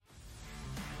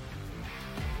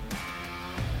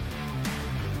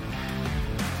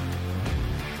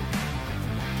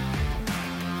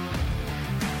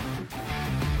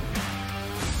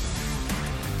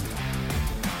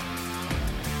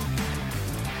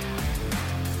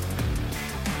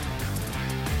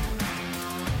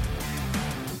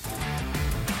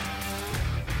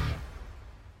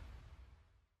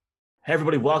Hey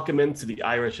everybody, welcome into the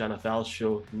Irish NFL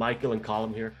show. Michael and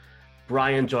Colin here.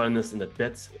 Brian joining us in a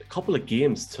bit. A couple of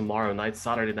games tomorrow night,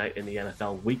 Saturday night in the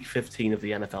NFL, week 15 of the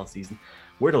NFL season.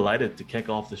 We're delighted to kick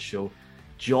off the show,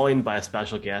 joined by a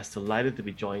special guest. Delighted to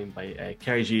be joined by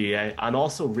Kerry GEA and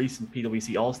also recent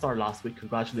PwC All-Star last week.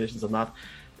 Congratulations on that.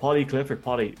 Paddy Clifford.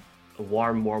 Paddy, a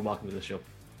warm welcome to the show.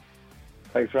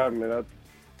 Thanks for having me, lad.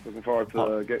 Looking forward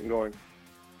to getting going.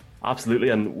 Absolutely,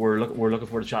 and we're looking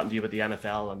forward to chatting to you about the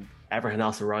NFL and everything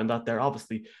else around that. There,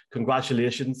 obviously,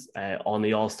 congratulations on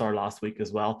the All Star last week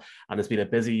as well, and it's been a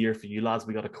busy year for you lads.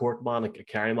 We got a Cork man, a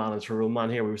Kerry man, and a Tyrone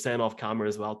man here. We were saying off camera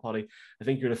as well, Paddy. I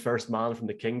think you're the first man from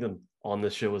the Kingdom on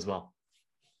this show as well.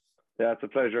 Yeah, it's a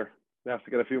pleasure. We have to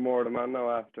get a few more of them on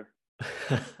now after.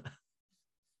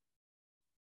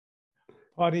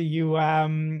 Paddy, you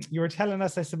were telling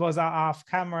us, I suppose, off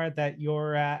camera that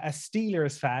you're a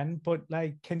Steelers fan, but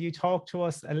can you talk to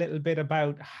us a little bit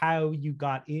about how you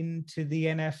got into the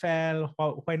NFL?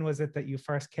 When was it that you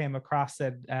first came across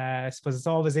it? I suppose it's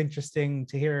always interesting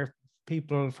to hear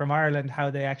people from Ireland how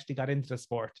they actually got into the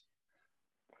sport.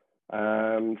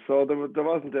 So there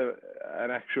wasn't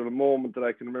an actual moment that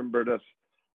I can remember that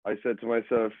I said to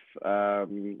myself,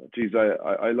 geez,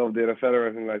 I love the NFL or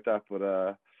anything like that,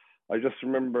 but I just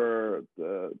remember,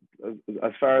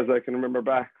 as far as I can remember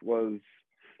back, would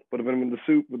have been when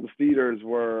the Steelers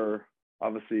were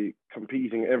obviously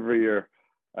competing every year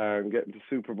and getting to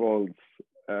Super Bowls.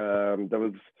 There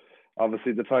was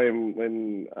obviously the time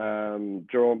when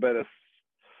Jerome Bettis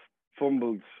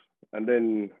fumbled, and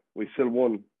then we still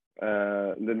won,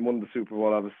 and then won the Super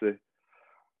Bowl, obviously.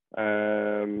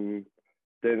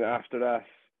 Then after that,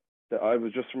 I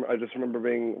just remember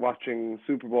watching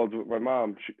Super Bowls with my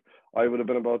mom. I would have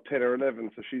been about 10 or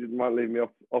 11, so she didn't want to leave me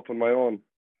up on my own.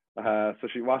 So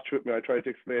she watched with me. I tried to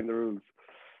explain the rules.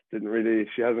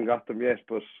 She hasn't got them yet,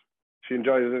 but she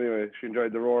enjoyed it anyway. She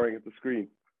enjoyed the roaring at the screen.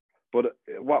 But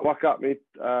what got me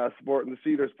supporting the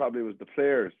Steelers probably was the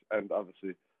players, and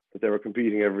obviously that they were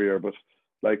competing every year. But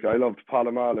I loved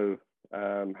Polamalu,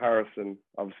 Harrison,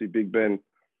 obviously Big Ben,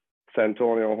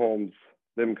 Santonio Holmes,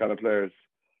 them kind of players.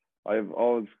 I've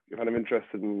always kind of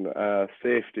interested in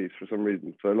safeties for some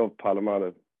reason, so I love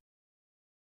Polamalu.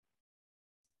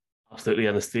 Absolutely,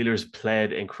 and the Steelers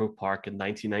played in Croke Park in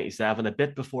 1997, a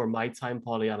bit before my time,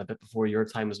 Polly, and a bit before your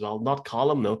time as well. Not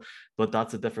Colin, though, but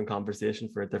that's a different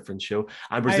conversation for a different show.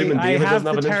 I'm presuming David doesn't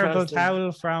have an interest. I have the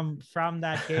terrible towel from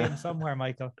that game somewhere,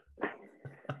 Michael.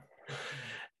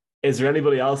 Is there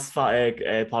anybody else,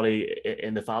 Polly,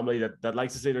 in the family that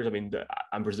likes the Steelers? I mean,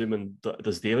 I'm presuming,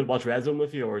 does David watch Red Zone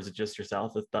with you, or is it just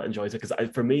yourself that enjoys it? Because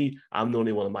for me, I'm the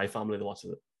only one in my family that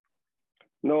watches it.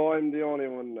 No, I'm the only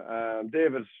one.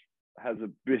 David has a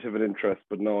bit of an interest,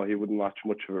 but no, he wouldn't watch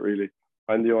much of it, really.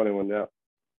 I'm the only one, yeah.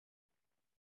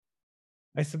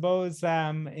 I suppose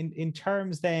in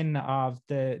terms then of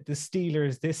the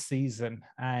Steelers this season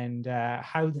and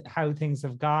how things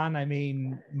have gone. I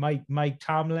mean, Mike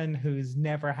Tomlin, who's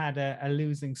never had a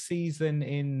losing season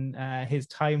in his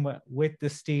time with the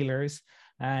Steelers,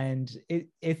 and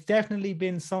it's definitely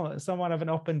been somewhat of an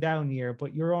up and down year.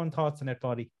 But your own thoughts on it,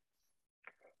 Buddy?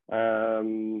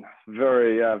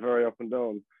 Very up and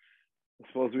down. I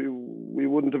suppose we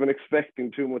wouldn't have been expecting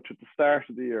too much at the start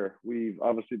of the year. We've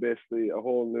obviously basically a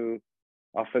whole new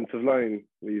offensive line.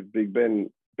 We've Big Ben.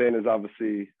 Ben is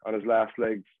obviously on his last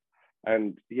legs,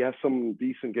 and he has some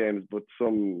decent games, but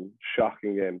some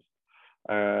shocking games.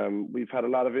 We've had a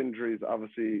lot of injuries.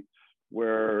 Obviously,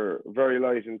 we're very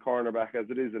light in cornerback as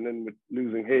it is, and then with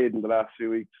losing Hayden the last few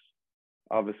weeks,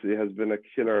 obviously has been a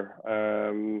killer.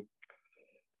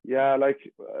 Yeah,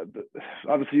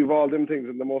 obviously you've all them things,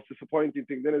 and the most disappointing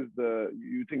thing then is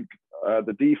you think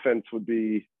the defense would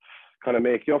be kind of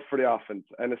make you up for the offense,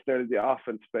 and it's nearly the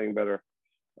offense playing better.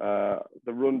 The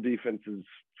run defense is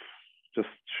just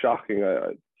shocking.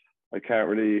 I can't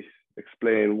really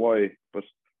explain why, but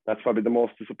that's probably the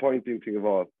most disappointing thing of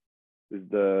all is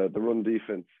the run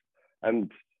defense.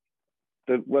 And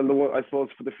I suppose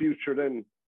for the future then,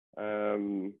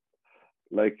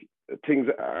 things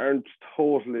aren't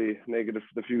totally negative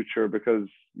for the future because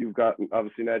you've got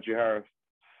obviously Najee Harris,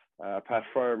 Pat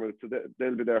Freiermuth, so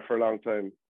they'll be there for a long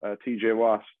time. TJ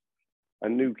Watt, a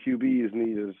new QB is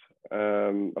needed,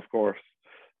 of course,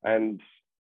 and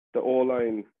the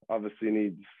O-line obviously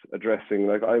needs addressing.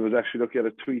 I was actually looking at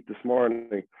a tweet this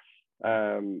morning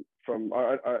from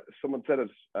someone said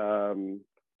it,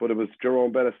 but it was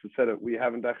Jerome Bettis that said it. We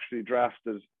haven't actually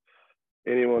drafted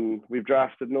anyone. We've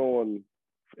drafted no one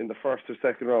in the first or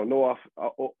second round, no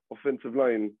offensive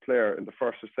line player in the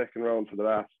first or second round for the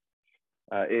last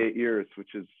 8 years,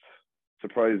 which is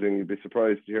surprising. You'd be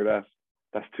surprised to hear that.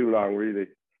 That's too long, really,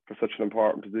 for such an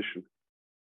important position.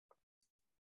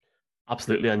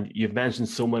 Absolutely, and you've mentioned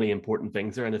so many important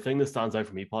things there. And the thing that stands out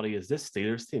for me, Paddy, is this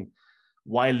Steelers team.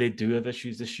 While they do have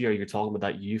issues this year, you're talking about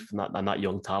that youth and that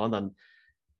young talent, and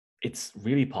it's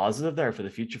really positive there for the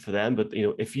future for them. But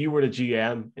if you were the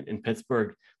GM in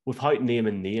Pittsburgh, without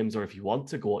naming names, or if you want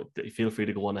to go, feel free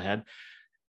to go on ahead.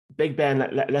 Big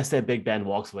Ben, let's say Big Ben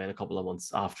walks away in a couple of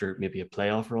months after maybe a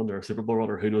playoff run or a Super Bowl run,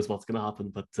 or who knows what's going to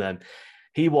happen. But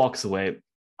he walks away.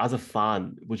 As a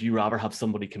fan, would you rather have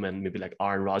somebody come in, maybe like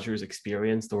Aaron Rodgers,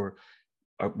 experienced, or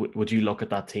would you look at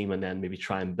that team and then maybe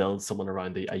try and build someone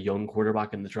around a young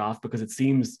quarterback in the draft? Because it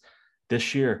seems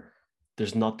this year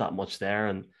there's not that much there,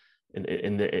 and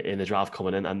in the draft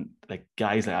coming in, and like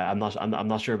guys, like I'm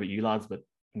not sure about you lads, but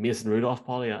Mason Rudolph,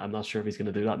 Polly, I'm not sure if he's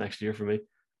going to do that next year for me.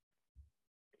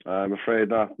 I'm afraid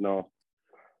not. No.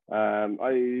 I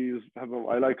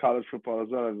like college football as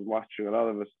well. I've been watching a lot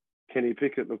of it. Kenny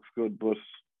Pickett looks good, but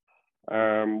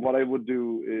what I would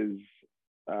do is,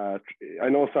 I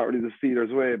know it's not really the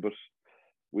Steelers' way, but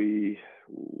we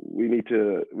need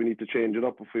to change it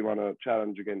up if we want to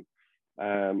challenge again.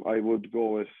 I would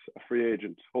go with a free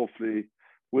agent, hopefully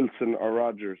Wilson or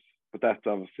Rodgers, but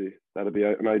that'll be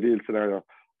an ideal scenario,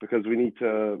 because we need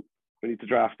to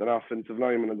draft an offensive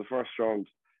lineman in the first round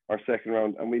or second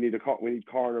round, and we need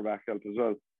cornerback help as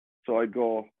well. So I'd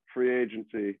go free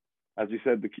agency. As you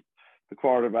said, the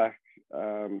quarterback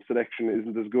selection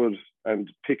isn't as good,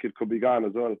 and Pickett could be gone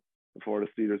as well before the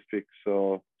Steelers pick.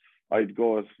 So I'd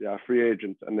go with free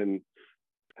agent, and then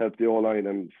help the O-line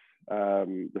and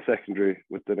the secondary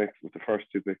with the first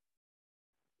two picks.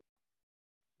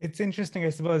 It's interesting, I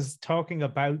suppose, talking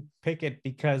about Pickett,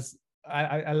 because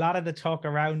a lot of the talk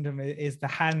around him is the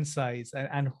hand size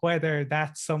and whether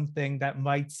that's something that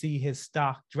might see his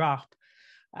stock drop.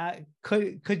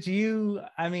 Could you,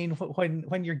 I mean,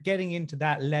 when you're getting into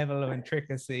that level of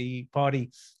intricacy, Paddy,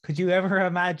 could you ever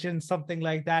imagine something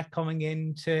like that coming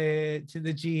into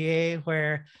the GA,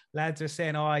 where lads are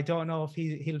saying, "Oh, I don't know if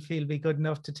he'll feel be good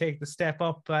enough to take the step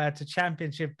up to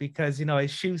championship, because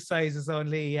his shoe size is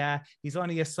only he's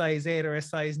only a size 8 or a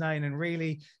size 9, and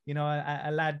really a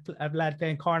lad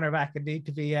playing cornerback would need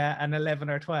to be an 11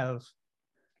 or 12."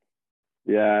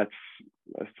 Yeah,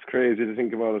 it's crazy to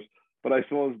think about it. But I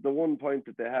suppose the one point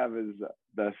that they have is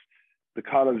that the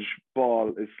college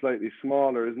ball is slightly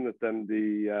smaller, isn't it, than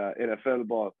the NFL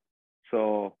ball?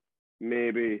 So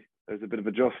maybe there's a bit of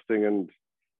adjusting, and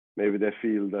maybe they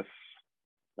feel that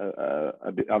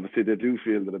obviously they do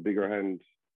feel that a bigger hand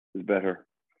is better.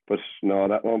 But no,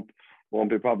 that won't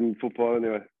be a problem in football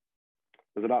anyway.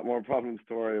 There's a lot more problems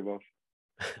to worry about.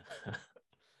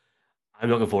 I'm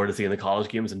looking forward to seeing the college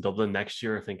games in Dublin next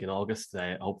year, I think in August.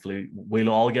 Hopefully we'll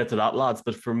all get to that, lads.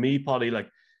 But for me, Paddy, like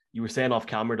you were saying off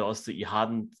camera to us that you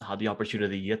hadn't had the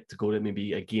opportunity yet to go to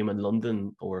maybe a game in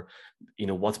London, or,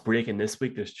 what's breaking this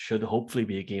week. There should hopefully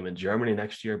be a game in Germany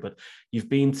next year. But you've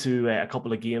been to a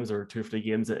couple of games, or 2 or 3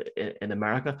 games in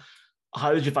America.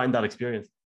 How did you find that experience?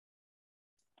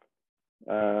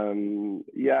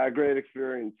 Great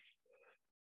experience.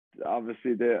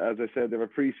 Obviously, as I said, they were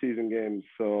preseason games,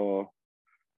 so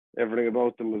everything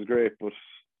about them was great, but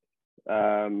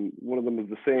one of them was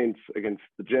the Saints against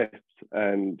the Jets,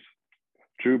 and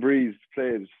Drew Brees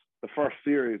played the first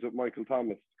series with Michael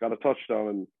Thomas, got a touchdown,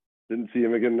 and didn't see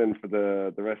him again then for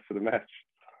the rest of the match.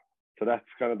 So that's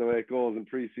kind of the way it goes in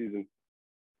preseason.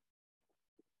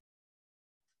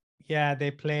 Yeah,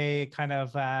 they play kind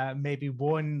of maybe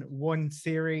one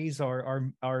series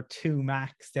or 2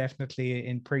 max, definitely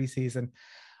in preseason.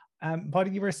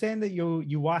 But you were saying that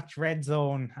you watch Red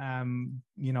Zone, when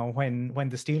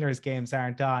the Steelers games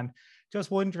aren't on. Just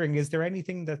wondering, is there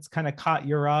anything that's kind of caught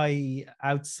your eye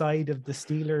outside of the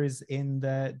Steelers in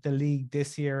the league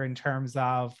this year in terms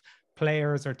of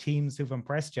players or teams who've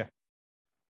impressed you?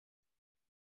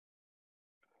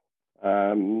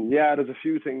 There's a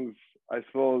few things. I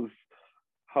suppose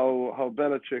how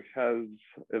Belichick has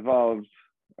evolved,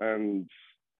 and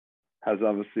has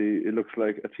obviously, it looks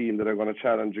like a team that are going to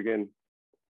challenge again.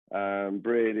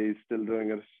 Brady's still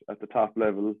doing it at the top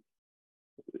level.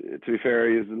 To be fair,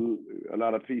 he has a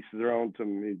lot of pieces around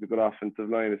him. He's a good offensive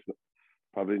line. It's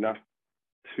probably not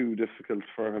too difficult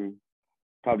for him.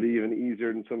 Probably even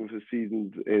easier than some of his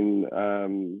seasons in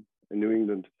New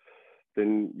England.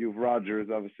 Then you've Rodgers,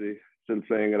 obviously, still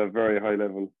playing at a very high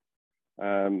level.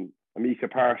 Micah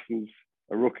Parsons,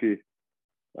 a rookie.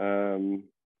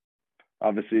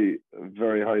 Obviously, a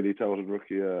very highly touted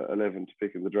rookie, 11th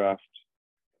pick in the draft.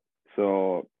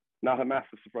 So not a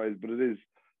massive surprise, but it is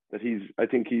that I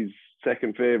think he's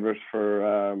second favourite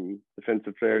for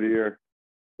Defensive Player of the Year,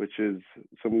 which is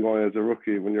someone going as a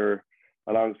rookie when you're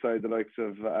alongside the likes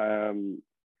of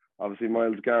obviously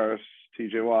Miles Garrett,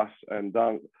 TJ Watt, and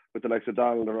with the likes of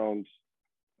Donald around.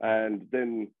 And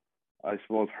then I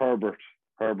suppose Herbert.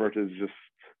 Herbert is just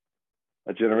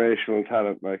a generational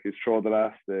talent. Like, his throw the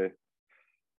last day,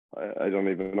 I don't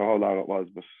even know how long it was,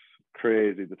 but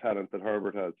crazy the talent that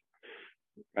Herbert has.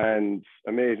 And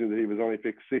amazing that he was only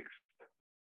picked sixth.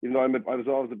 Even though I was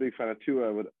always a big fan of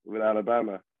Tua with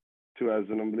Alabama. Tua is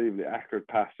an unbelievably accurate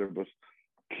passer, but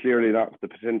clearly not the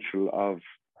potential of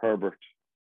Herbert.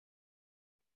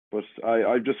 But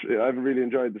I've really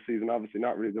enjoyed the season. Obviously,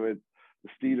 not really the way the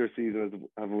Steelers season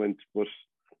have went, but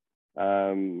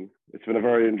it's been a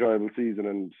very enjoyable season,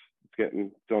 and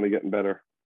it's only getting better.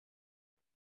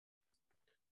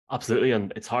 Absolutely,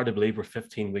 and it's hard to believe we're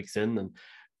 15 weeks in, and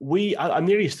I'm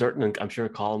nearly certain, and I'm sure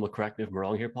Colin will correct me if I'm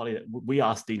wrong here, Polly. We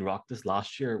asked Dean Rock this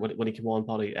last year when he came on,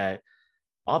 Polly.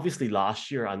 Obviously, last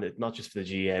year, and not just for the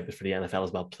GA but for the NFL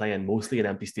as well, playing mostly in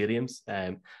empty stadiums.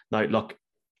 Now, look,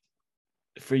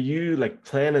 for you, like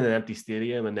playing in an empty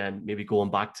stadium and then maybe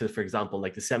going back to, for example,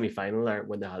 like the semi-final there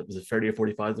when was it 30 or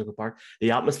 40,000 in Park,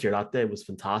 the atmosphere that day was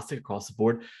fantastic across the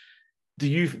board. Did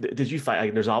you find,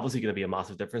 like, there's obviously going to be a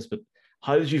massive difference, but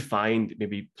how did you find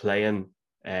maybe playing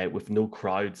with no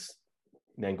crowds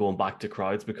and then going back to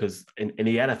crowds? Because in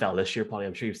the NFL this year, Polly,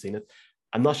 I'm sure you've seen it.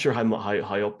 I'm not sure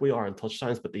how up we are in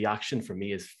touchdowns, but the action for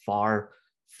me is far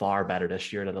better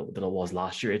this year than it was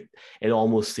last year. It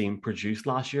almost seemed produced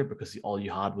last year because all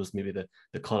you had was maybe the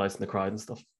cutouts and the crowd and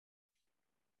stuff.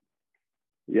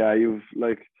 Yeah, you've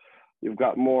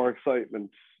got more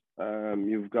excitement.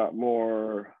 You've got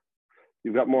more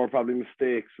probably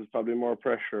mistakes. There's probably more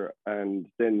pressure, and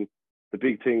then the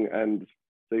big thing, and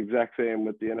the exact same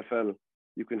with the NFL.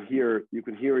 You can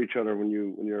hear each other when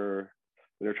you're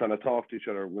trying to talk to each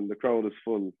other when the crowd is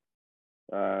full.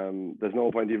 There's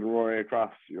no point even roaring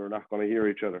across. You're not going to hear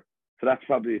each other. So that's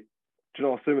probably,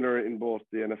 similar in both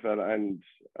the NFL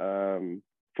and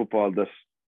football, that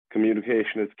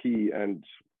communication is key, and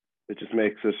it just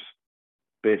makes it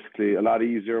basically a lot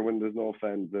easier when there's no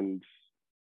fans, and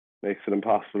makes it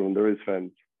impossible when there is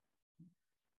fans.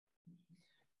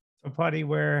 So, Paddy,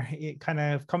 we're kind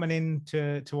of coming in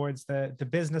towards the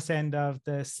business end of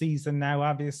the season now.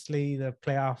 Obviously, the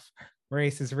playoff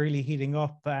race is really heating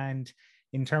up, and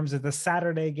in terms of the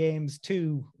Saturday games,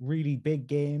 two really big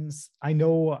games. I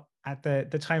know at the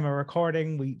time of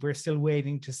recording, we're still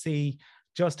waiting to see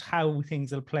just how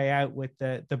things will play out with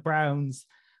the Browns.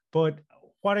 But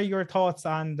what are your thoughts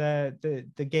on the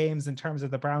games in terms of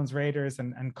the Browns Raiders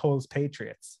and Colts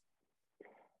Patriots?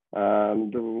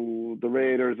 The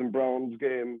Raiders and Browns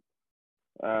game.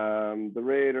 The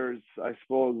Raiders, I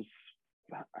suppose,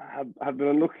 have been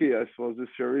unlucky. I suppose this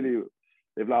year, really,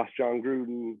 they've lost John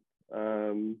Gruden.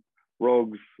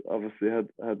 Ruggs obviously had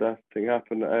that thing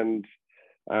happen, and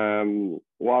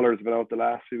Waller's been out the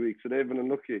last few weeks, so they've been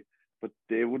unlucky. But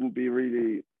they wouldn't be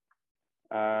really.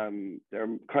 They're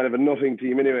kind of a nothing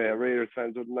team anyway. Raiders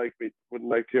fans wouldn't like to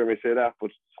hear me say that,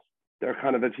 but they're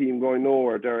kind of a team going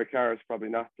nowhere. Derek Carr is probably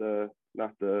not the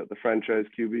franchise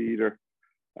QB either,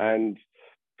 and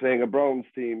playing a Browns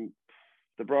team,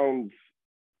 the Browns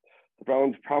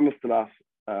promised a lot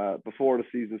before the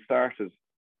season started,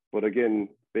 but again,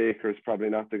 Baker's probably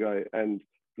not the guy, and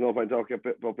there's no point talking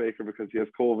about Baker because he has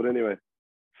COVID anyway.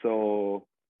 So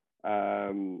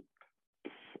I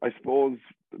suppose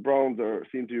the Browns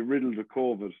seem to be riddled with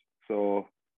COVID, so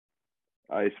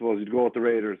I suppose you'd go with the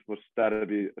Raiders, but that'd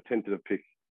be a tentative pick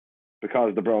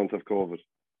because the Browns have COVID.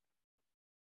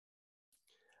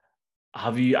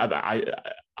 Have you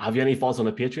any thoughts on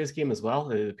the Patriots game as well?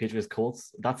 The Patriots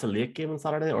Colts. That's a late game on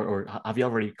Saturday, or have you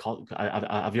already covered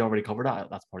that?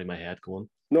 That's probably my head going.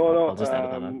 No. I'll just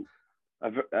edit that out.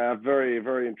 A very,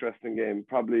 very interesting game.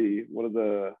 Probably one of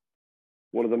the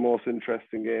most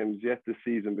interesting games yet this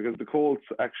season, because the Colts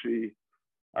actually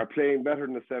are playing better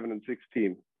than a 7-6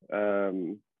 team.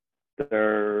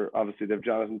 They've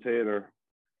Jonathan Taylor.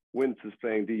 Wentz is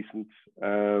playing decent.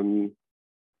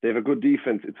 They have a good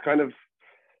defense. It's kind of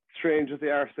strange that they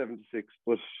are 7-6,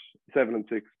 but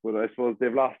 7-6. But I suppose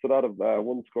they've lost a lot of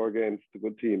one-score games to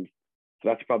good teams, so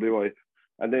that's probably why.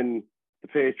 And then the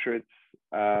Patriots,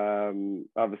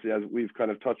 obviously, as we've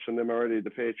kind of touched on them already,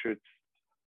 the Patriots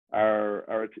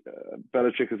are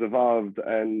Belichick has evolved,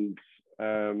 and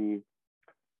even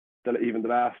the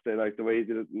last day, like the way he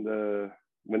did it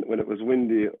when it was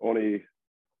windy, only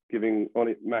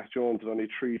Mac Jones with only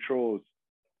 3 throws,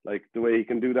 like the way he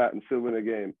can do that and still win a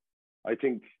game. I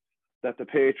think that the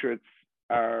Patriots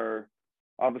are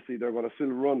obviously they're going to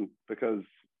still run, because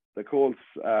the Colts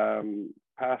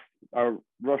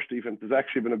rush defense has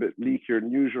actually been a bit leakier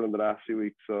than usual in the last few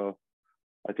weeks. So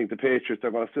I think the Patriots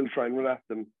are going to still try and run at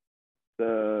them.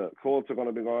 The Colts are going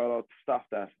to be going out to stop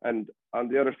that. And on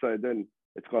the other side, then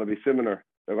it's going to be similar.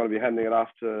 They're going to be handing it off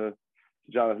to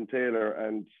Jonathan Taylor,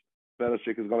 and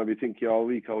Belichick is going to be thinking all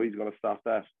week how he's going to stop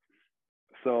that.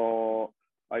 So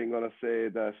I'm going to say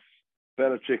that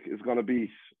Belichick is going to beat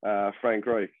Frank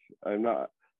Reich. I'm not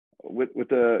with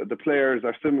the players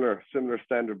are similar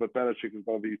standard, but Belichick is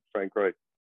going to beat Frank Reich.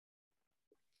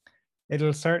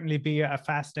 It'll certainly be a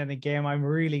fascinating game. I'm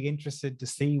really interested to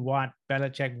see what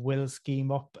Belichick will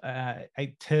scheme up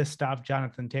to stop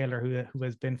Jonathan Taylor, who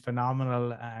has been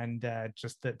phenomenal and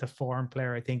just the form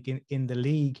player, I think, in the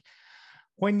league.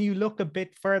 When you look a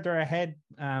bit further ahead,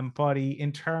 Buddy,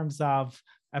 in terms of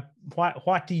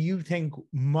what do you think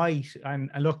might, and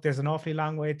look, there's an awfully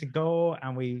long way to go,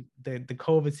 and the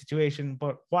COVID situation,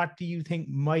 but what do you think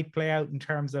might play out in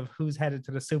terms of who's headed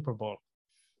to the Super Bowl?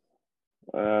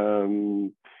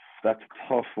 That's a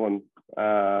tough one.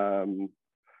 The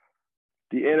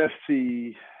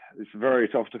NFC is very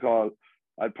tough to call.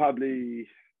 I'd probably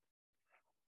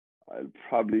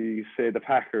say the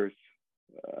Packers.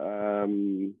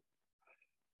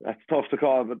 That's tough to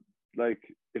call, but like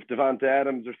if Devontae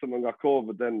Adams or someone got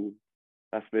COVID, then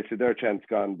that's basically their chance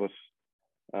gone. But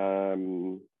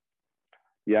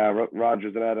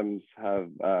Rodgers and Adams have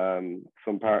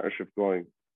some partnership going.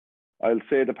 I'll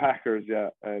say the Packers, yeah.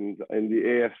 And in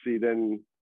the AFC, then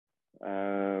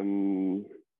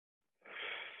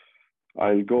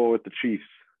I'll go with the Chiefs.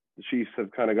 The Chiefs have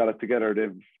kind of got it together.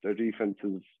 Their defense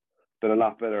has been a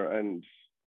lot better. And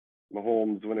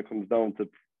Mahomes, when it comes down to,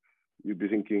 you'd be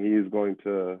thinking he is going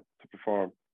to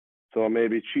perform. So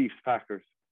maybe Chiefs, Packers.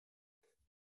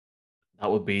 That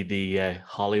would be the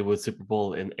Hollywood Super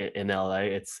Bowl in LA.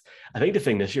 I think the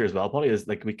thing this year as well, probably, is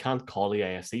like we can't call the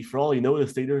AFC. For all you know, the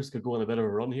Steelers could go on a bit of a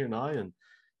run here now and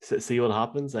see what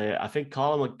happens. I think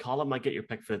Colin might get your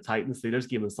pick for the Titans Steelers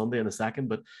game on Sunday in a second.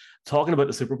 But talking about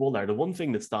the Super Bowl there, the one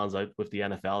thing that stands out with the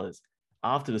NFL is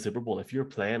after the Super Bowl, if you're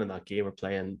playing in that game or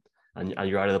playing and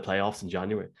you're out of the playoffs in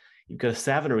January, you've got a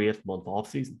 7 or 8 month off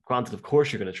season. Granted, of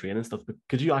course, you're going to train and stuff, but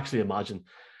could you actually imagine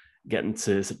getting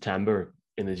to September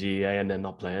in the GAA and then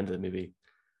not playing to maybe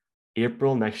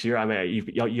April next year? I mean,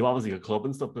 you obviously got club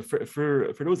and stuff, but for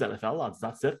those NFL lads,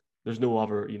 that's it. There's no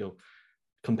other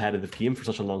competitive game for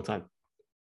such a long time.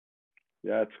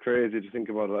 Yeah, it's crazy to think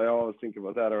about it. I always think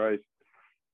about that. All right,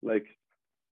 like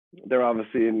they're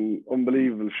obviously in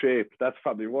unbelievable shape. That's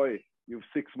probably why you have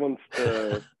 6 months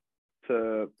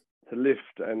to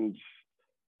lift and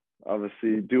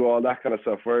obviously do all that kind of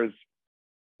stuff. Whereas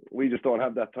we just don't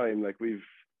have that time. Like we've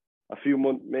a few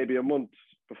months, maybe a month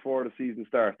before the season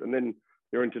starts, and then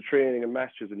you're into training and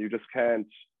matches, and you just can't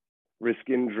risk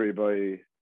injury by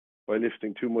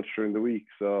lifting too much during the week.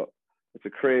 So it's a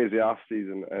crazy off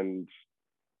season, and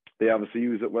they obviously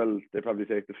use it well. They probably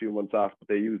take the few months off, but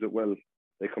they use it well.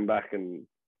 They come back in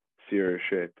serious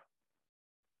shape.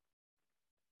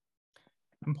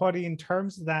 And Paddy, in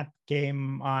terms of that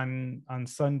game on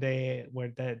Sunday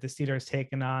where the Steelers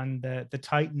taking on the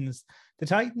Titans, the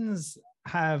Titans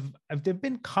they've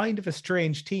been kind of a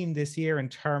strange team this year in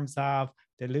terms of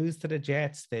they lose to the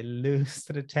Jets, they lose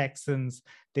to the Texans,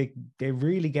 they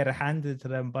really get it handed to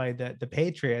them by the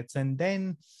Patriots, and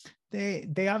then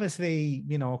they obviously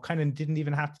kind of didn't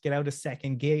even have to get out of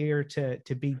second gear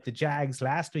to beat the Jags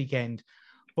last weekend.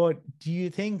 But do you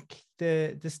think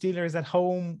the Steelers at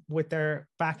home with their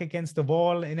back against the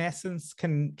wall, in essence,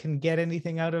 can get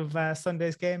anything out of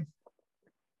Sunday's game?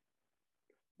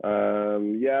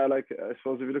 Yeah, like I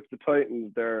suppose if you look at the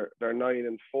Titans, they're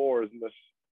 9-4, isn't it?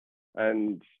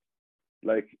 And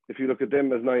like if you look at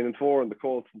them as 9-4 and the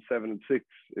Colts and 7-6,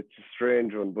 it's a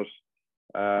strange one. But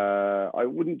I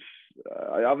wouldn't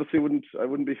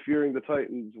be fearing the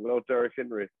Titans without Derrick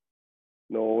Henry.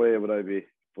 No way would I be.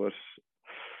 But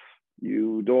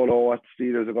you don't know what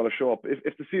Steelers are going to show up.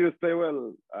 If the Steelers play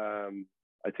well,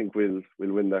 I think we'll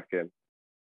win that game.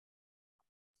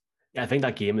 Yeah, I think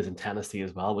that game is in Tennessee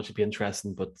as well, which would be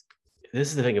interesting. But this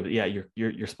is the thing about, yeah,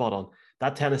 you're spot on.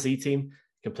 That Tennessee team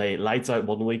can play lights out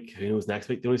one week. Who knows next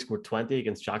week? They only scored 20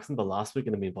 against Jacksonville last week,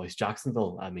 and I mean, boys,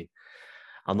 Jacksonville. I mean,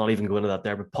 I'll not even go into that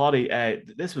there. But Paddy,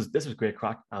 this was great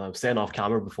crack. And I was saying off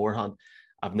camera beforehand,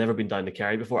 I've never been down to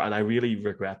Kerry before, and I really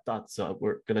regret that. So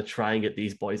we're going to try and get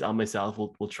these boys and myself.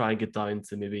 We'll try and get down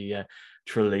to maybe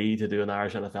Tralee to do an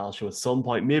Irish NFL show at some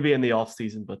point, maybe in the off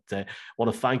season. But I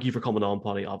want to thank you for coming on,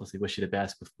 Paddy. Obviously, wish you the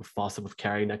best with Fawcett, with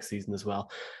Kerry next season as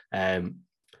well.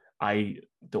 I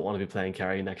don't want to be playing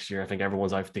Kerry next year. I think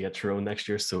everyone's out to get Tyrone next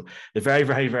year. So the very,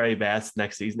 very, very best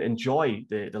next season. Enjoy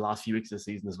the last few weeks of the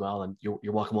season as well, and you're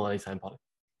welcome on anytime, Paddy.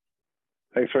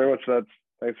 Thanks very much, lads.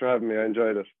 Thanks for having me. I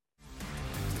enjoyed it.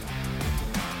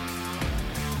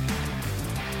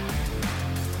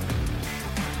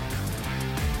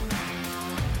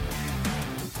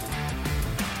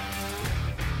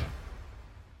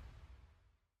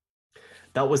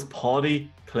 That was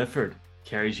Paddy Clifford,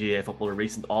 Kerry GA footballer,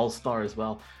 recent All-Star as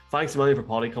well. Thanks a million for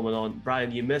Paddy coming on.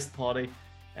 Brian, you missed Paddy.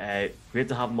 Great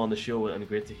to have him on the show and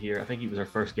great to hear. I think he was our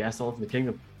first guest on from the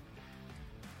Kingdom.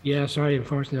 Yeah, sorry,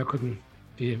 unfortunately I couldn't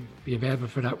be available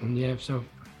for that one. Yeah, so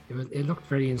it looked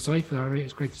very insightful. All right,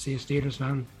 it's great to see a Steelers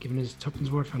fan giving his tuppence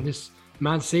worth on this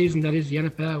mad season that is the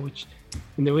NFL, which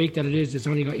in the week that it is, it's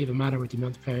only got even madder with the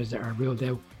amount of players that are ruled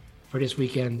out for this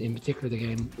weekend, in particular the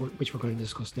game, which we're going to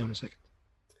discuss now in a second.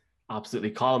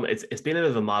 Absolutely, Colin. It's been a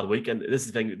bit of a mad week, and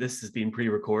this has been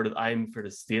pre-recorded. I'm for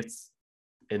the States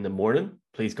in the morning.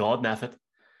 Please God, Neffet.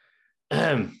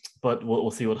 But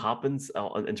we'll see what happens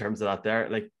in terms of that. There,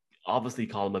 like obviously,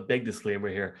 Colin, a big disclaimer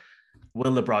here: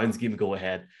 will the Browns game go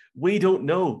ahead? We don't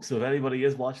know. So if anybody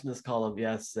is watching this, Colin,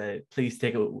 yes, please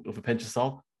take it with a pinch of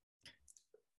salt.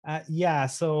 Yeah,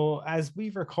 so as we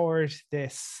record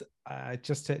this,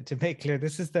 just to make clear,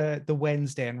 this is the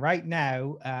Wednesday, and right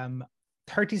now,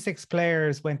 36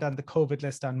 players went on the COVID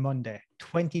list on Monday,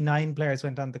 29 players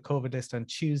went on the COVID list on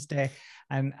Tuesday,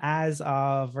 and as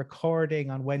of recording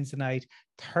on Wednesday night,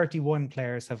 31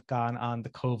 players have gone on the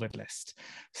COVID list.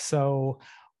 So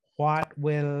what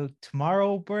will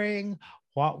tomorrow bring?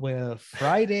 What will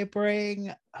Friday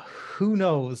bring? Who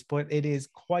knows? But it is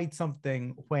quite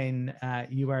something when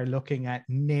you are looking at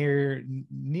near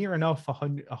enough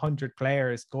 100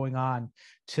 players going on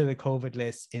to the COVID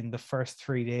list in the first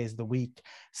 3 days of the week.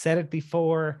 Said it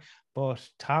before, but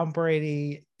Tom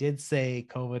Brady did say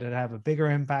COVID would have a bigger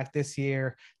impact this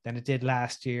year than it did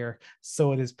last year.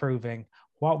 So it is proving.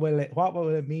 What will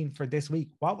it mean for this week?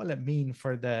 What will it mean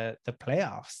for the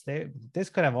playoffs? This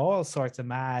could have all sorts of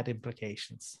mad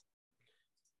implications.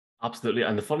 Absolutely.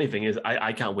 And the funny thing is,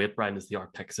 I can't wait, Brian, to see our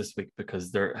picks this week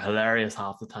because they're hilarious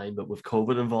half the time, but with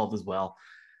COVID involved as well,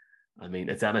 I mean,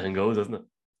 it's anything goes, isn't it?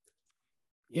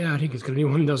 Yeah, I think it's going to be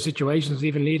one of those situations,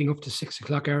 even leading up to 6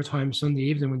 o'clock our time Sunday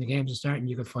evening when the games are starting,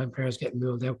 you could find players getting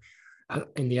ruled out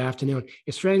in the afternoon.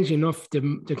 It's strangely enough,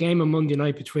 the game on Monday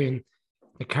night between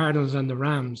the Cardinals and the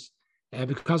Rams,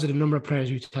 because of the number of players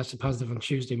who tested positive on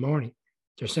Tuesday morning,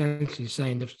 they're essentially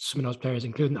saying that some of those players,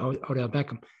 including Odell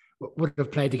Beckham, would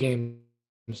have played the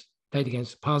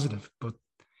games positive, but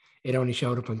it only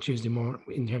showed up on Tuesday morning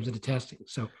in terms of the testing.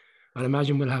 So I'd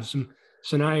imagine we'll have some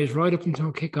scenarios right up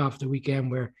until kickoff the weekend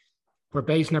where we're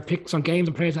basing our picks on games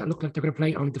and players that look like they're going to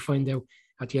play, only to find out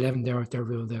at the 11th hour if they're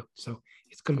ruled out. So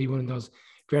it's going to be one of those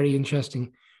very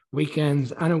interesting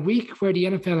weekends, and a week where the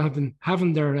NFL have been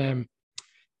having their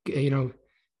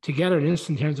togetherness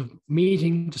in terms of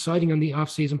meeting, deciding on the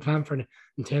off-season plan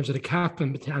in terms of the cap,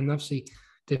 and obviously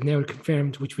they've now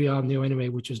confirmed, which we all knew anyway,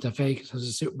 which was that Vegas has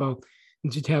a Super Bowl in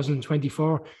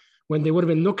 2024. When they would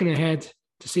have been looking ahead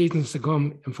to seasons to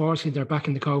come, unfortunately they're back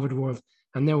in the COVID world,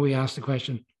 and now we ask the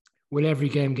question: will every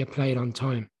game get played on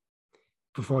time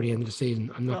before the end of the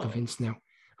season? I'm not convinced now.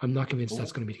 I'm not convinced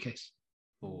that's going to be the case.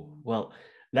 Well,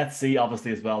 let's see.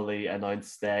 Obviously, as well, they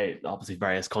announced obviously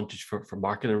various countries for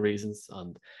marketing reasons,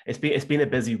 and it's been a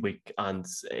busy week. And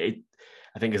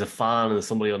I think as a fan and as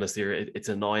somebody on this year, it's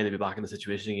annoying to be back in the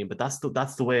situation again. But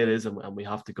that's the way it is, and we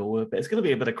have to go with it. But it's going to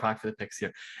be a bit of crack for the picks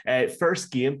here.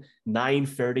 First game,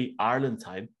 9:30 Ireland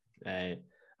time.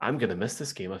 I'm going to miss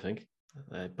this game, I think.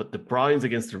 But the Browns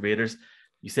against the Raiders.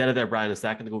 You said it there, Brian, a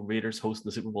second ago. Raiders hosting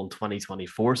the Super Bowl in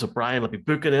 2024. So Brian will be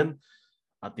booking in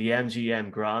at the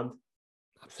MGM Grand.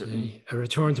 A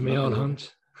return to my old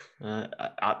hunt.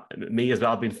 Me as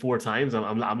well. I've been 4 times.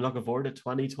 I'm looking forward to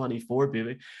 2024,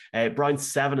 baby.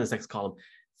 Browns 7 and 6 column.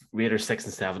 Raiders 6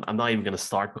 and 7. I'm not even going to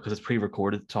start because it's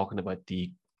pre-recorded talking about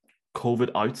the COVID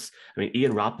outs. I mean,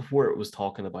 Ian Rappaport was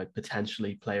talking about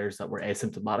potentially players that were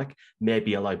asymptomatic may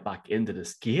be allowed back into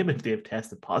this game if they've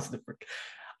tested positive.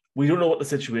 We don't know what the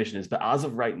situation is, but as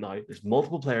of right now, there's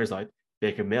multiple players out.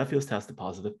 Baker Mayfield's tested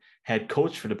positive. Head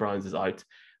coach for the Browns is out.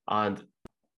 And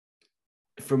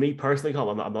for me personally,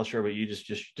 Colin, I'm not sure about you,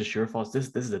 just your thoughts. This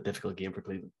is a difficult game for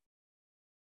Cleveland.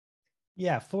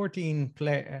 Yeah, 14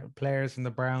 players in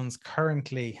the Browns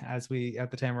currently, at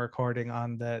the time we're recording,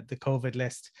 on the COVID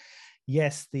list.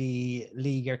 Yes, the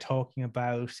league are talking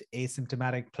about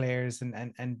asymptomatic players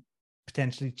and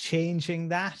potentially changing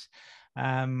that.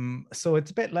 So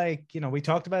it's a bit like, we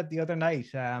talked about the other night,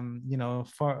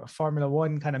 for Formula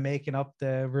One kind of making up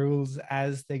the rules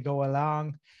as they go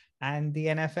along. And the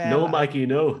NFL, no, Mikey,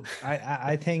 no.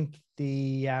 I think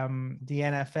the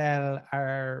NFL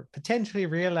are potentially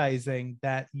realizing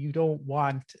that you don't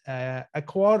want a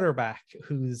quarterback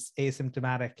who's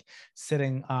asymptomatic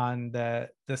sitting on the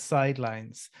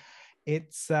sidelines.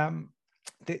 It's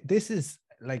this is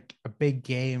like a big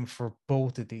game for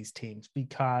both of these teams,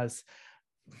 because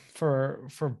for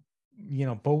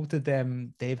both of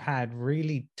them, they've had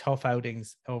really tough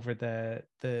outings over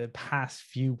the past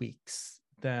few weeks.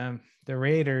 The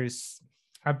Raiders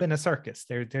have been a circus.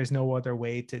 There's no other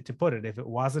way to put it. If it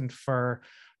wasn't for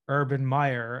Urban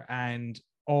Meyer and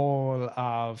all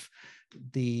of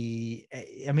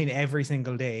every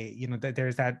single day,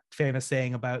 there's that famous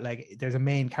saying about, like, there's a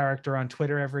main character on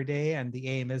Twitter every day and the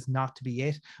aim is not to be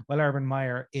it. Well, Urban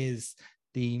Meyer is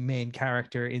the main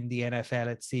character in the NFL,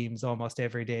 it seems, almost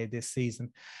every day this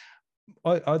season.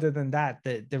 Other than that,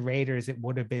 the Raiders, it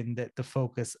would have been the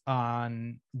focus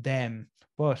on them,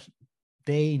 but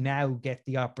they now get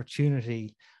the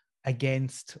opportunity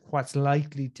against what's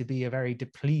likely to be a very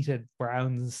depleted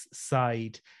Browns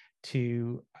side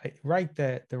to right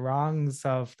the wrongs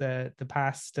of the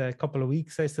past couple of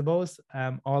weeks, I suppose.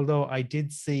 Although I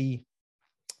did see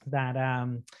that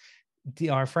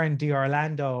our friend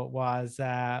D'Orlando was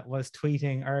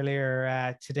tweeting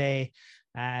earlier today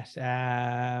at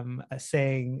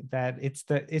saying that it's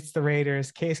the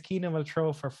Raiders. Case Keenum will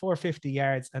throw for 450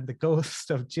 yards and the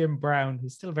ghost of Jim Brown,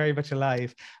 who's still very much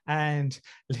alive, and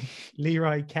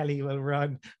Leroy Kelly will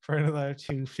run for another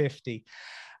 250.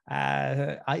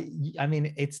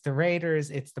 It's the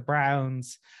Raiders, it's the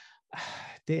Browns.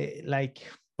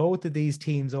 Both of these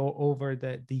teams over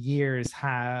the years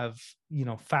have,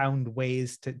 found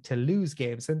ways to lose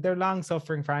games, and they're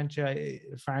long-suffering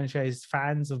franchise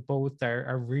fans of both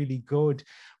are really good,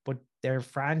 but their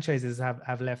franchises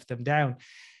have left them down.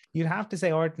 You'd have to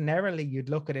say, ordinarily, you'd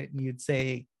look at it and you'd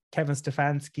say Kevin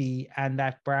Stefanski and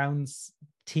that Browns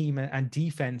team and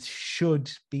defense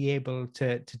should be able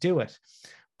to do it.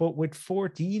 But with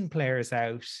 14 players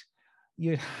out,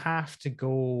 you'd have to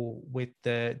go with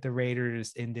the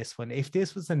Raiders in this one. If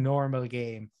this was a normal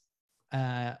game,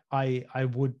 I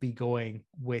would be going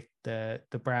with the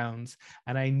Browns.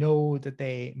 And I know that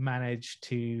they managed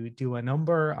to do a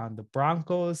number on the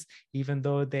Broncos, even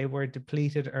though they were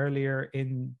depleted earlier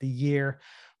in the year.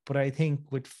 But I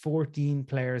think with 14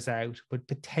 players out, with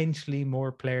potentially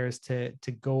more players to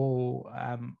go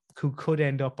who could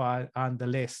end up on the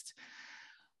list,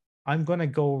 I'm going to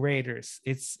go Raiders.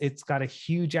 It's got a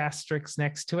huge asterisk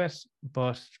next to it,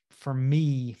 but for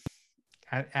me,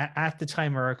 at the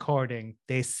time of recording,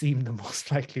 they seem the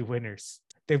most likely winners.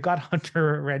 They've got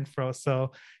Hunter Renfrow,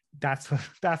 so that's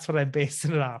what I'm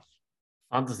basing it off.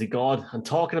 Fantasy God. And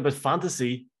talking about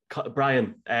fantasy,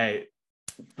 Brian,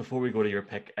 before we go to your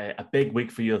pick, a big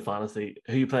week for you in fantasy.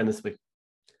 Who are you playing this week?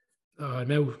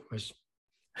 No,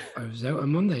 I was out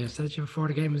on Monday. I said you before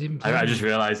the game was even playing. I just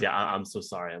realized, I'm so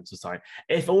sorry.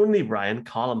 If only, Brian,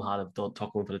 Colin had have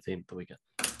took one for the team the weekend.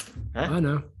 Huh? Oh,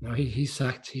 no, he's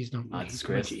sacked. He's not.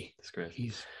 Disgrace.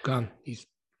 He's gone. He's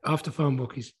off the phone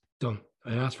book. He's done.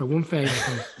 I asked for one favor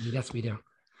and he lets me down.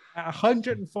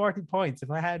 140 points.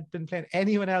 If I had been playing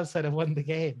anyone else, I'd have won the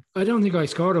game. I don't think I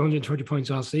scored 130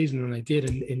 points all season, and I did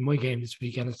in my game this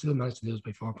weekend. I still managed to lose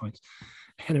by 4 points.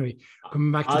 Anyway,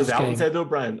 coming back to this game. As Elton said, though,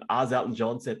 Brian, as Elton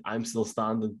John said, I'm still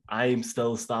standing.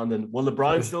 Will the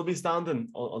Browns still be standing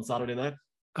on Saturday night?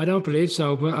 I don't believe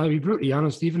so, but I'll be brutally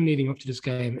honest, even leading up to this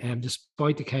game,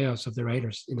 despite the chaos of the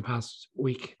Raiders in the past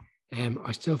week,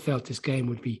 I still felt this game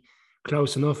would be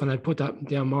close enough, and I'd put that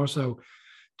down more so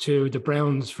to the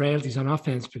Browns' frailties on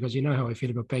offense, because you know how I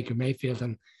feel about Baker Mayfield,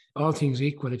 and all things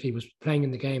equal, if he was playing in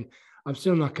the game, I'm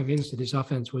still not convinced that this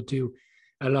offense would do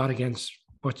a lot against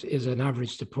what is an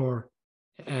average to poor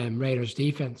Raiders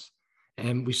defense.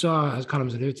 And we saw, as Colin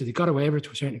alluded to, they got away with it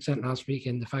to a certain extent last week,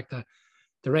 and the fact that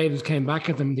the Ravens came back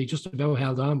at them, they just about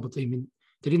held on, but they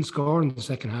didn't score in the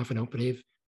second half, I don't believe,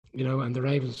 and the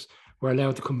Ravens were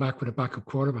allowed to come back with a backup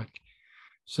quarterback.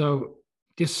 So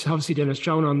this obviously then is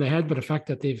thrown on the head by the fact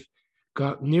that they've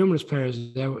got numerous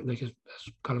players out, like as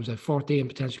Colin said, 14,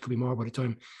 potentially could be more by the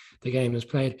time the game is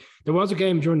played. There was a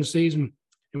game during the season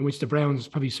in which the Browns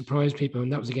probably surprised people,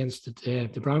 and that was against the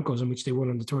Broncos, in which they won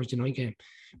on the Thursday night game,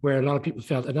 where a lot of people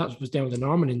felt, and that was down to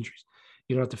Norman injuries,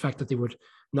 the fact that they would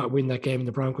not win that game and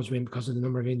the Broncos win because of the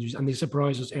number of injuries, and they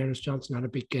surprised us. Ernest Johnson had a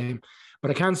big game.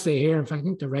 But I can't say here, in fact, I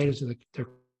think the Raiders they're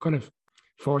kind of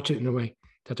fortunate in a way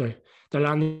that they're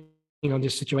landing on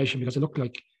this situation, because it looked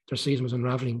like their season was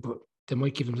unraveling, but they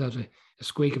might give themselves a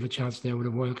squeak of a chance now with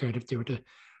a wild card if they were to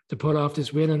pull off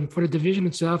this win. And for the division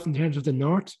itself, in terms of the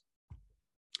North,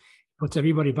 puts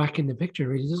everybody back in the picture,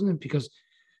 really, doesn't it? Because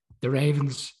the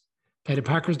Ravens played the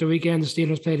Packers the weekend, the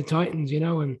Steelers played the Titans,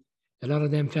 and a lot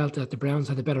of them felt that the Browns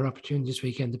had a better opportunity this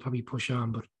weekend to probably push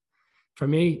on. But for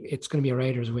me, it's going to be a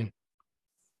Raiders win.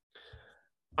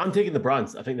 I'm taking the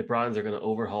Browns. I think the Browns are going to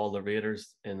overhaul the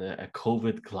Raiders in a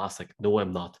COVID classic. No,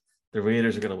 I'm not. The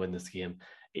Raiders are going to win this game.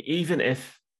 Even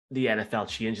if the NFL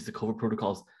changes the COVID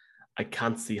protocols, I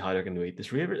can't see how they're going to beat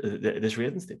this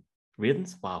Ravens team.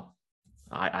 Ravens? Wow.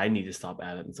 I need to stop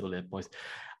editing so late, boys.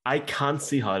 I can't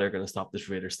see how they're going to stop this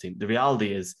Raiders team. The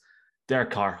reality is Derek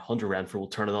Carr, Hunter Renfrow will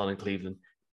turn it on in Cleveland.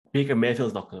 Baker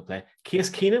Mayfield's not going to play. Case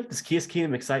Keenum, does Case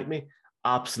Keenum excite me?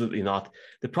 Absolutely not.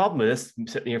 The problem with this, I'm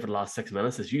sitting here for the last 6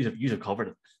 minutes, is you have covered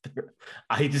it.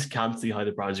 I just can't see how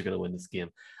the Browns are going to win this game.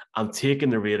 I'm taking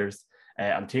the Raiders.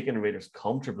 I'm taking the Raiders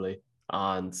comfortably.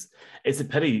 And it's a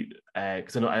pity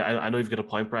because I know you've got a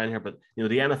point, Brian, here, but the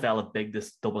NFL have bigged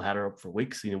this doubleheader up for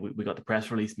weeks. We got the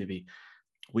press release maybe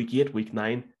week 8, week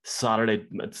 9, Saturday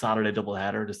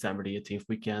doubleheader, December the 18th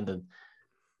weekend, and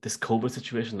this COVID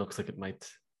situation looks like it might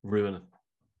ruin it.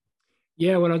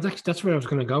 Yeah, well, that's where I was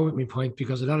going to go with my point,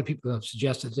 because a lot of people have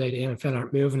suggested today the NFL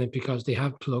aren't moving it because they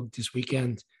have plugged this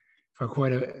weekend for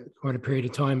quite a period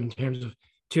of time in terms of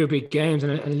 2 big games,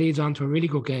 and it leads on to a really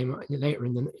good game later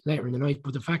in the night.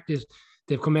 But the fact is,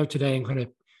 they've come out today and kind of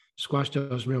squashed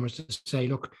those rumors to say,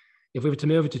 look, if we were to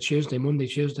move it to Monday,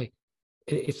 Tuesday,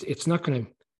 it's not going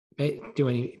to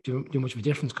do much of a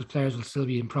difference because players will still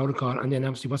be in protocol. And then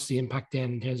obviously, what's the impact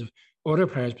then in terms of other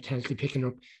players potentially picking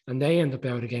up and they end up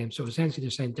out of the game? So essentially,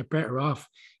 they're saying they're better off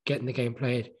getting the game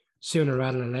played sooner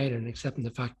rather than later, and accepting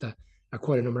the fact that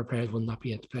quite a number of players will not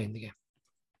be able to play in the game.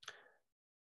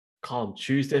 Colin,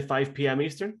 Tuesday, 5 p.m.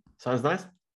 Eastern. Sounds nice.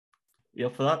 You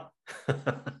up for that?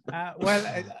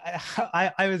 Well,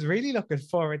 I was really looking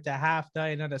forward to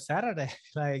 9:30 on a Saturday.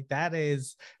 Like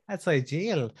that's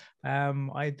ideal.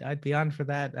 I'd be on for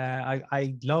that.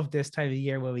 I love this time of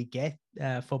year where we get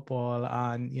football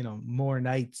on, more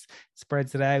nights,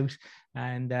 spreads it out,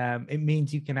 and it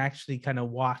means you can actually kind of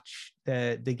watch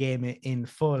the game in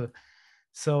full.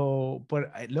 So, but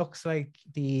it looks like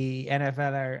the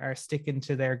NFL are sticking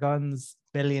to their guns.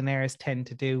 Billionaires tend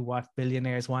to do what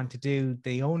billionaires want to do.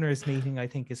 The owners' meeting, I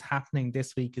think, is happening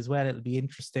this week as well. It'll be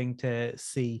interesting to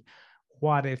see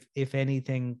what, if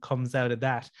anything, comes out of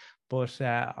that. But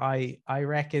I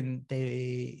reckon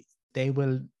they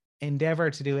will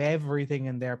endeavor to do everything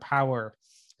in their power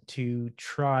to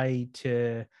try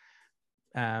to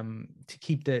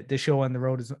keep the show on the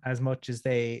road as much as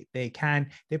they can.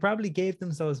 They probably gave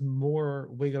themselves more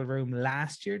wiggle room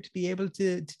last year to be able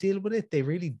to deal with it. They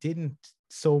really didn't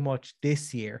so much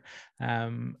this year.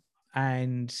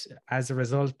 And as a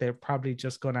result, they're probably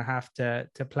just going to have to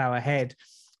plow ahead.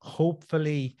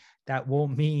 Hopefully that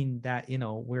won't mean that,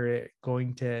 we're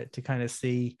going to kind of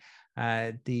see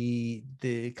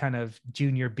the kind of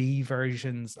junior B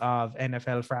versions of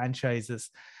NFL franchises.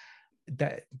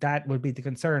 That would be the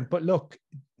concern. But look,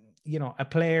 a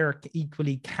player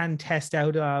equally can test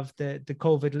out of the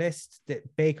COVID list. That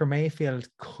Baker Mayfield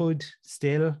could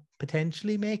still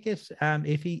potentially make it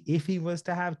if he was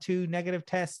to have 2 negative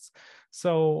tests.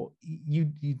 So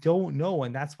you don't know,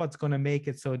 and that's what's going to make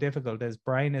it so difficult. As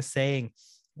Brian is saying,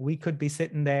 we could be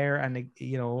sitting there and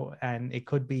it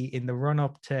could be in the run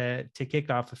up to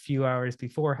kickoff a few hours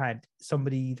beforehand.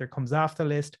 Somebody either comes off the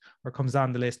list or comes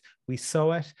on the list. We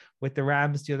saw it with the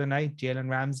Rams the other night. Jalen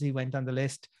Ramsey went on the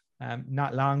list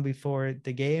not long before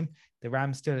the game. The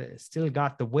Rams still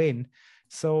got the win.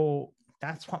 So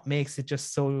that's what makes it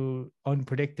just so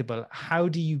unpredictable. How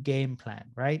do you game plan,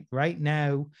 right? Right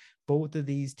now, both of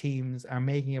these teams are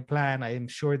making a plan. I am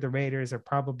sure the Raiders are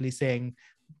probably saying,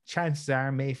 chances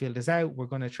are Mayfield is out. We're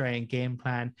going to try and game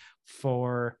plan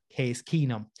for Case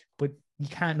Keenum, but you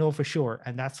can't know for sure.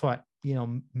 And that's what,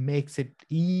 makes it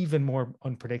even more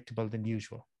unpredictable than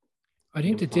usual. I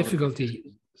think the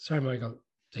difficulty, Michael,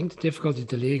 I think the difficulty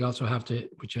the league also have to,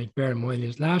 which I bear in mind,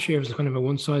 is last year was kind of a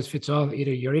one size fits all.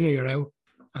 Either you're in or you're out,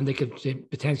 and they could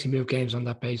potentially move games on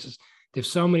that basis. They have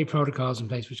so many protocols in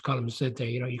place, which Colin said there,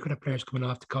 you could have players coming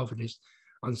off the COVID list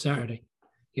on Saturday.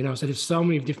 So there's so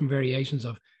many different variations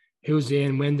of who's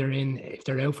in, when they're in, if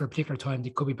they're out for a particular time, they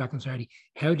could be back on Saturday.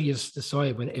 How do you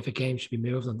decide if a game should be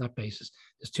moved on that basis?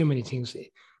 There's too many things,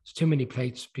 there's too many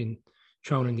plates being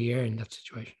thrown in the air in that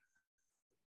situation.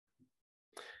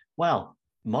 Well,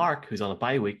 Mark, who's on a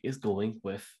bye week, is going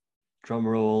with, drum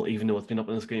roll, even though it's been up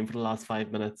on the screen for the last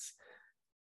 5 minutes,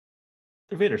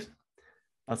 the Raiders.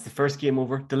 That's the first game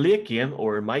over. The late game,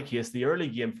 or in my case, the early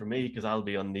game for me, because I'll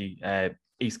be on the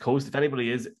East Coast. If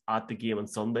anybody is at the game on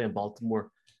Sunday in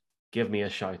Baltimore, give me a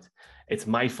shout. It's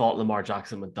my fault Lamar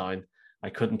Jackson went down. I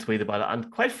couldn't tweet about it.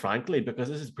 And quite frankly, because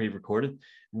this is pre-recorded,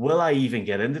 will I even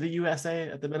get into the USA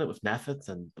at the minute with Neffets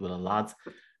and with the lads?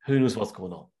 Who knows what's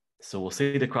going on? So we'll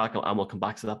see the crack and we'll come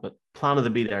back to that. But planning to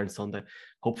be there on Sunday.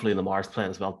 Hopefully Lamar's playing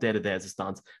as well, day-to-day as it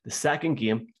stands. The second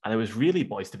game, and I was really,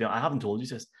 boys, I haven't told you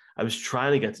this. I was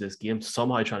trying to get to this game,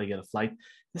 somehow trying to get a flight.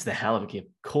 This is the hell of a game.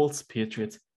 Colts,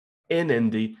 Patriots, in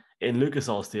Indy, in Lucas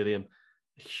Oil Stadium.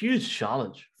 huge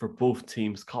challenge for both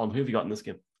teams. Colin, who have you got in this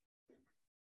game?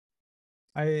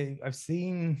 I've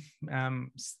seen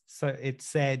so it's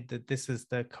said that this is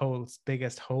the Colts'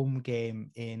 biggest home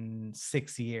game in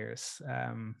 6 years.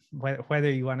 Whether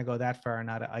you want to go that far or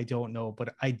not, I don't know,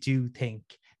 but I do think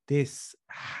this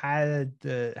has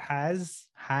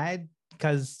had,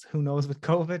 because who knows with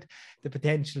COVID, the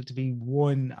potential to be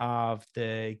one of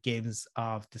the games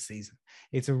of the season.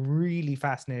 It's a really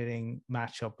fascinating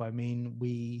matchup. I mean,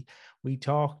 we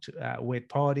talked with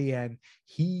Paddy, and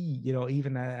he,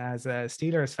 even as a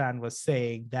Steelers fan, was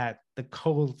saying that the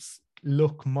Colts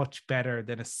look much better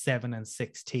than a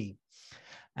 7-6 team.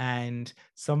 And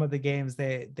some of the games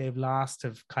they've lost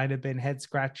have kind of been head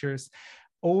scratchers.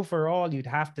 Overall, you'd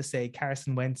have to say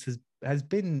Carson Wentz has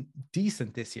been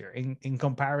decent this year in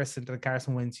comparison to the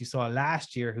Carson Wentz you saw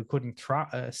last year, who couldn't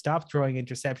stop throwing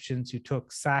interceptions, who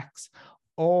took sacks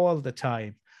all the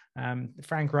time.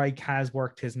 Frank Reich has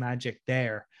worked his magic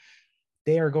there.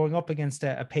 They are going up against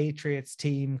a Patriots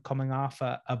team coming off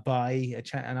a bye,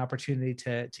 an opportunity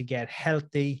to get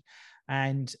healthy.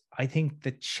 And I think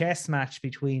the chess match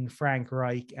between Frank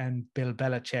Reich and Bill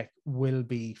Belichick will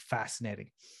be fascinating.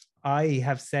 I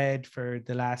have said for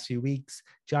the last few weeks,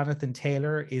 Jonathan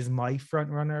Taylor is my front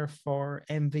runner for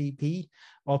MVP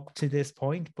up to this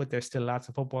point, but there's still lots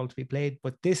of football to be played.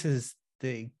 But this is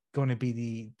going to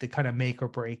be the kind of make or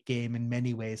break game in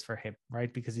many ways for him,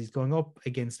 right? Because he's going up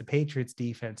against the Patriots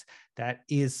defense that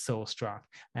is so strong,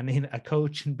 and in a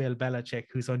coach in Bill Belichick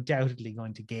who's undoubtedly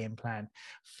going to game plan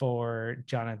for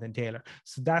Jonathan Taylor.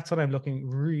 So that's what I'm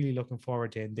really looking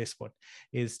forward to in this one,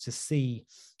 is to see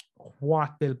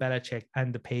what Bill Belichick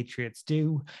and the Patriots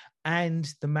do,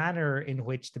 and the manner in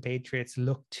which the Patriots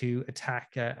look to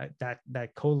attack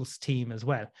that Colts team as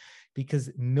well,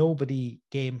 because nobody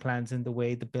game plans in the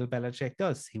way that Bill Belichick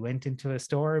does. He went into a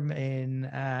storm in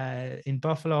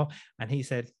Buffalo, and he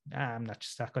said, I'm not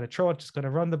going to throw it, just going to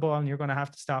run the ball, and you're going to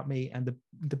have to stop me. And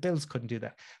the Bills couldn't do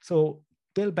that. So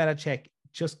Bill Belichick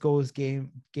just goes game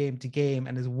to game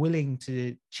and is willing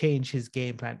to change his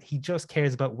game plan. He just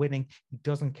cares about winning. He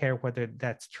doesn't care whether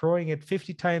that's throwing it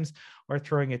 50 times or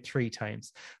throwing it 3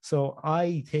 times. So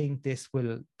I think this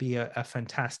will be a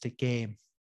fantastic game.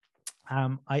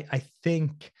 I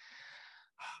think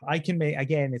I can make,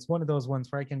 again, it's one of those ones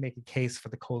where I can make a case for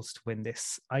the Colts to win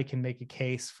this. I can make a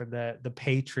case for the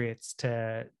Patriots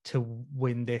to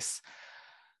win this.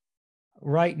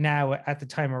 Right now, at the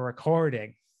time of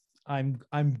recording, I'm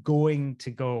going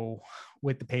to go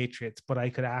with the Patriots, but I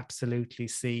could absolutely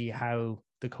see how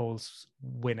the Colts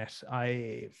win it.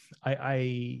 I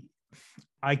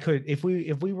could, if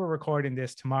we were recording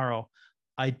this tomorrow,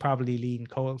 I'd probably lean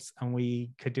Colts, and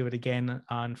we could do it again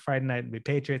on Friday night with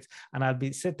Patriots, and I'll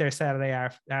sit there Saturday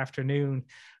afternoon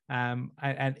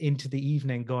and into the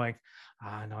evening going,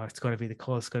 no, it's going to be the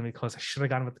Colts. It's going to be close. I should have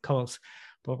gone with the Colts,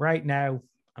 but right now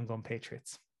I'm going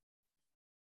Patriots.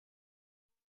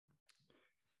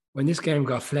 When this game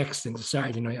got flexed into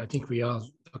Saturday night, I think we all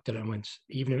looked at it and went,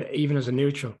 even as a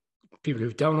neutral, people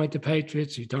who don't like the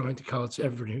Patriots, who don't like the Colts,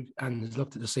 everyone and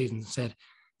looked at the season and said,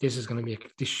 this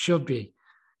should be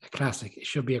a classic. It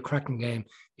should be a cracking game.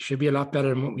 It should be a lot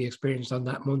better than what we experienced on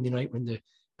that Monday night when the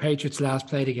Patriots last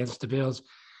played against the Bills.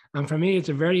 And for me, it's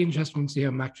a very interesting to see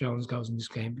how Mac Jones goes in this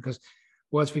game, because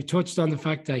once we touched on the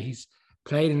fact that he's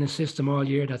played in a system all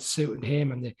year that's suited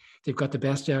him, and they've got the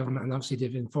best out of him, and obviously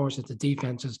they've enforced that the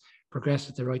defense has progressed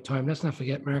at the right time. Let's not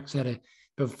forget, Mark said it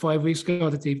about 5 weeks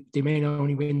ago that they may not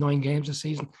only win 9 games this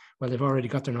season. Well, they've already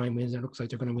got their 9 wins. It looks like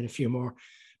they're going to win a few more.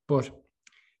 But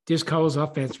this Coles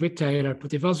offense with Taylor,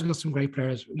 but they've also got some great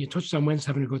players. You touched on Wentz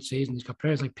having a good season. He's got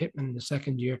players like Pittman in the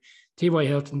second year, T.Y.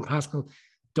 Hilton, Pascal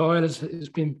Doyle has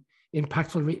been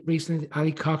impactful recently.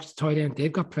 Ali Cox, tight end.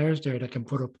 They've got players there that can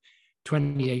put up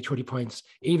 28, 30 points,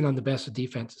 even on the best of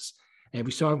defenses. And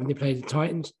we saw it when they played the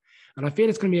Titans. And I feel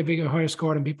it's going to be a higher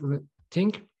score than people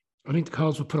think. I think the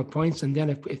Colts will put up points. And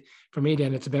then for me,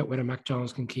 then it's about whether Mac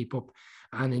Jones can keep up.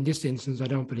 And in this instance, I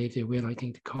don't believe they will. I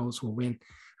think the Colts will win,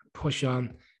 push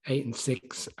on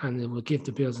 8-6, and it will give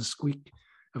the Bills a squeak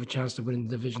of a chance to win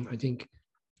the division. I think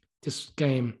this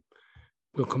game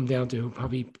will come down to who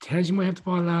probably potentially might have the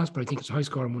ball last, but I think it's a high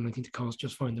scoring one. I think the Colts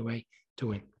just find a way to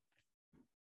win.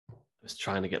 I was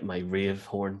trying to get my rave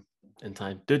horn in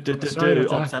time. I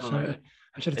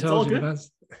should have told you in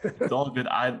advance. It's all good.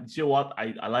 You know what?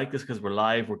 I like this because we're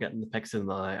live. We're getting the picks in.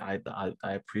 And I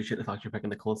appreciate the fact you're picking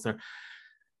the Colts there.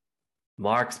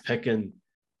 Mark's picking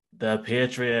the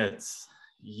Patriots.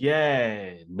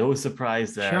 Yay! No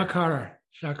surprise there. Shock horror.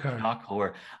 Shock horror. Shock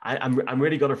horror. I'm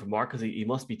really gutted for Mark because he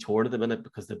must be torn at the minute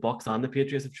because the Bucks and the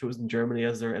Patriots have chosen Germany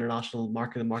as their international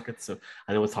market. So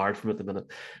I know it's hard for him at the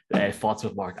minute. Thoughts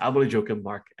with Mark. I'm only joking,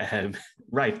 Mark.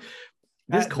 Right.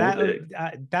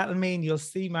 That'll mean you'll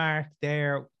see Mark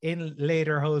there in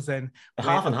lederhosen,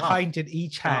 half and half, pint in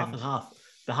each hand.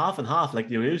 The half and half, like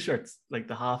the O'Neill shirts, like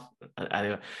the half.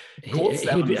 Anyway,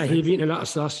 he'd be eating a lot of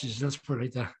sausages. Let's put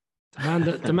it like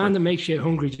that. The man that makes you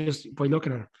hungry just by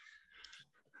looking at him.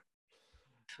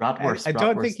 I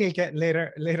don't think he'll get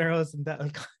lederhosen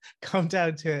that'll come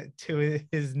down to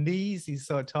his knees. He's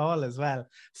so tall as well.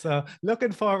 So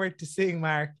looking forward to seeing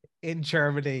Mark in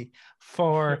Germany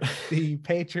for the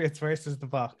Patriots versus the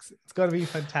Bucks. It's going to be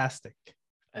fantastic.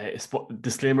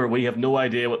 Disclaimer: we have no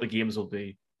idea what the games will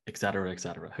be, etc.,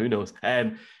 etc. Who knows?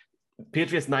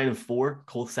 Patriots 9-4,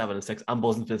 Colts 7-6. I'm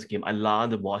buzzing for this game. I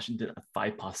land in Washington at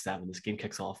 7:05. This game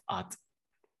kicks off at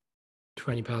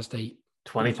 8:20.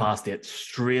 8,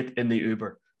 straight in the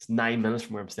Uber. It's 9 minutes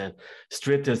from where I'm staying.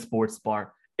 Straight to a sports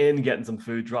bar, in getting some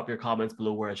food. Drop your comments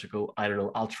below where I should go. I don't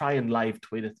know. I'll try and live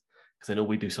tweet it because I know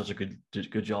we do such a good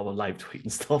job of live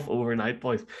tweeting stuff overnight,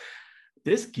 boys.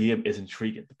 This game is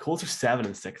intriguing. The Colts are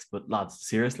 7-6, but lads,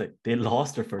 seriously, they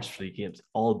lost their first 3 games,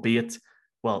 albeit,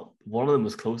 well, one of them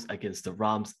was close against the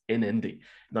Rams in Indy.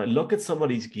 Now, look at some of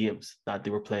these games that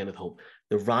they were playing at home.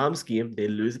 The Rams game, they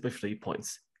lose it by 3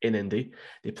 points in Indy.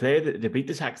 They beat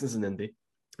the Texans in Indy.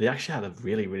 They actually had a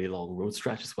really, really long road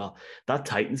stretch as well. That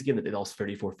Titans game that they lost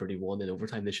 34-31 in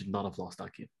overtime, they should not have lost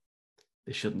that game.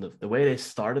 They shouldn't have. The way they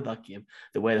started that game,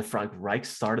 the way that Frank Reich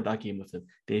started that game with them,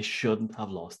 they shouldn't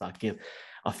have lost that game.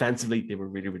 Offensively, they were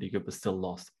really, really good, but still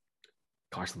lost.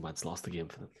 Carson Wentz lost the game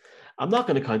for them. I'm not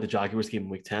going to count the Jaguars game in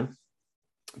week 10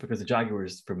 because the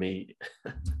Jaguars, for me,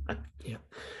 yeah.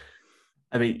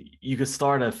 I mean, you could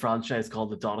start a franchise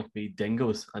called the Donoghue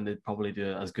Dingoes, and they'd probably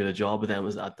do as good a job with them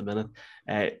as at the minute.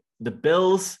 The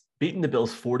Bills beating the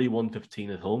Bills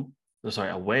 41-15 at home.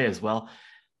 Away as well.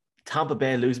 Tampa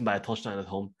Bay losing by a touchdown at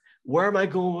home. Where am I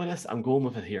going with this? I'm going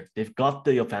with it here. They've got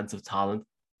the offensive talent.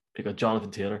 They've got Jonathan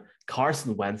Taylor,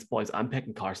 Carson Wentz, boys. I'm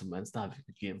picking Carson Wentz to have a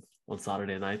good game on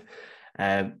Saturday night.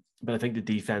 But I think the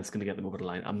defense is going to get them over the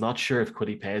line. I'm not sure if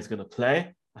Kwity Paye is going to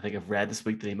play. I think I've read this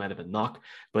week that he might have been knocked,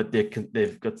 but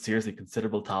they've got seriously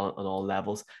considerable talent on all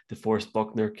levels. DeForest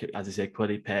Buckner, as I say,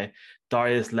 Kwity Paye,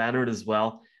 Darius Leonard as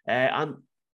well. And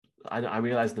I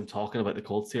realize I'm talking about the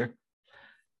Colts here.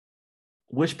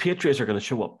 Which Patriots are going to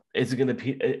show up? Is it going to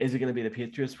be the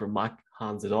Patriots where Mac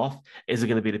hands it off? Is it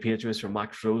going to be the Patriots where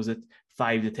Mac throws it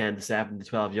 5 to 10 to 7 to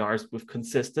 12 yards with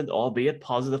consistent, albeit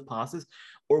positive passes?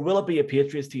 Or will it be a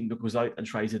Patriots team that goes out and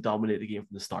tries to dominate the game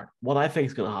from the start? What I think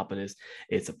is going to happen is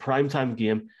it's a primetime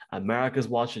game. America's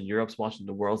watching, Europe's watching,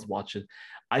 the world's watching.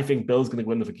 I think Bill's going to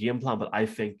go in with a game plan, but I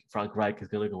think Frank Reich is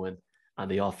going to go in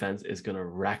and the offense is going to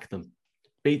wreck them,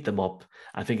 beat them up.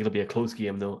 I think it'll be a close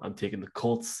game, though. I'm taking the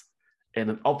Colts in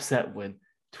an upset win,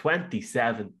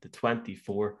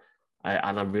 27-24.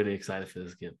 And I'm really excited for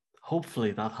this game.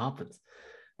 Hopefully that happens.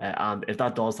 And if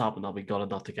that does happen, I'll be gutted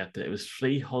not to get to it. It was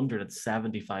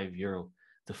 €375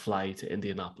 to fly to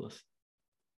Indianapolis.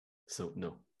 So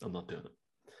no, I'm not doing it.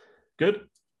 Good.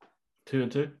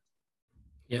 2-2.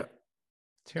 Yeah.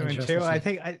 2-2.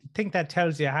 I think that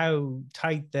tells you how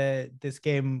tight this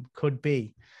game could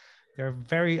be. They're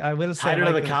very, I will say, tighter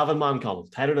than the Calvin Man, Colin.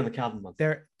 Tighter than the Calvin Man.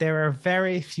 There are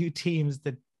very few teams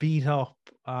that beat up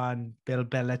on Bill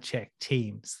Belichick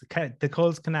teams. The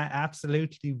Colts can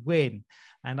absolutely win,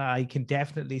 and I can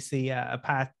definitely see a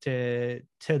path to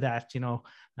that. You know,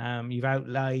 you've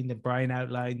outlined and Brian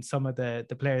outlined some of the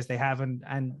players they have,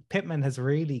 and Pittman has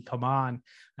really come on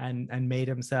and made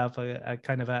himself a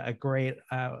kind of a great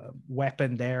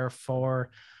weapon there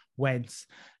for Wentz.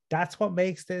 That's what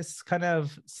makes this kind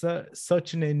of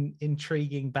such an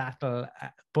intriguing battle.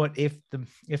 But if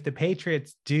the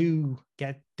Patriots do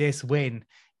get this win,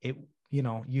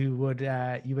 you would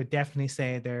definitely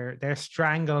say their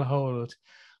stranglehold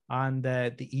on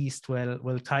the East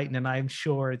will tighten, and I'm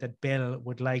sure that Bill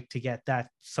would like to get that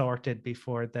sorted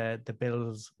before the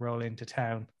Bills roll into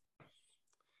town.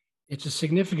 It's a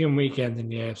significant weekend in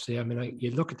the AFC. I mean,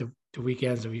 you look at the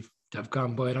weekends that have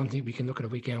gone by. I don't think we can look at a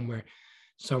weekend where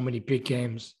so many big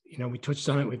games. You know, we touched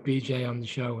on it with BJ on the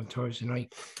show on Thursday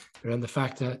night, around the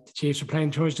fact that the Chiefs are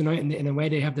playing Thursday night, and in a way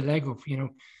they have the leg up.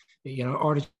 You know,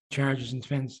 or the Chargers, in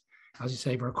defense, as you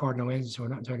say, we're recording no wins, so we're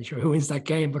not entirely sure who wins that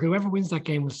game. But whoever wins that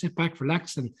game will sit back,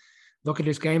 relax, and look at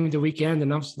this game of the weekend.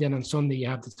 And obviously, then on Sunday you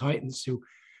have the Titans, who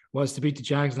was to beat the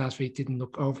Jags last week, didn't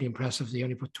look overly impressive. They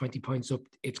only put 20 points up.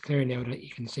 It's clear now that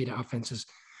you can see the offense is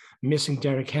missing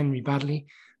Derrick Henry badly,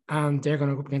 and they're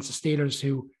going to go up against the Steelers,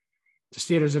 who the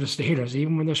Steelers are the Steelers,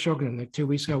 even when they're struggling. Like 2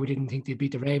 weeks ago, we didn't think they'd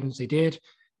beat the Ravens. They did.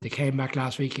 They came back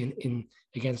last week in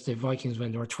against the Vikings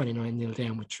when they were 29-0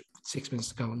 down with 6 minutes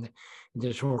to go in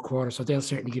the third quarter. So they'll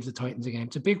certainly give the Titans a game.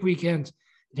 It's a big weekend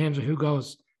in terms of who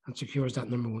goes and secures that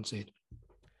number 1 seed.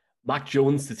 Mac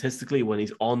Jones, statistically, when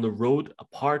he's on the road,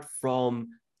 apart from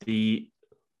the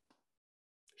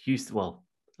Houston,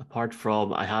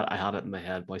 I had it in my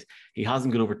head, boys. He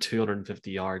hasn't got over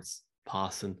 250 yards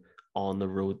passing on the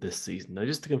road this season. Now,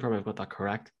 just to confirm I've got that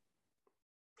correct,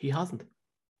 he hasn't.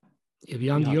 He'll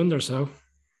be on the under, so.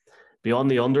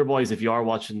 Beyond the under, boys, if you are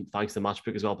watching, thanks to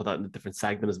Matchbook as well, put that in a different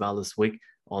segment as well this week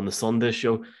on the Sunday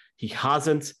show. He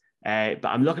hasn't. But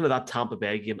I'm looking at that Tampa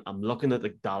Bay game. I'm looking at the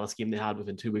Dallas game they had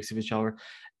within 2 weeks of each other.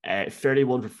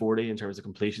 31 for 40 in terms of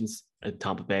completions in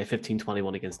Tampa Bay,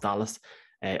 15-21 against Dallas,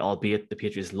 albeit the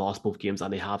Patriots lost both games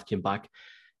and they have came back.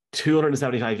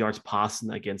 275 yards passing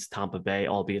against Tampa Bay,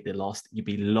 albeit they lost. You'd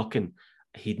be looking,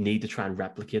 he'd need to try and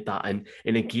replicate that. And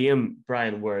in a game,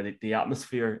 Brian, where the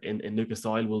atmosphere in Lucas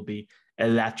Oil will be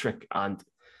electric and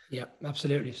yeah,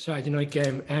 absolutely. Saturday night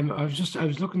game. I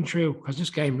was looking through because this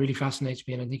game really fascinates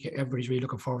me, and I think everybody's really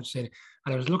looking forward to seeing it.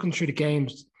 And I was looking through the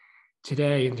games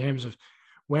today in terms of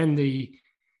when the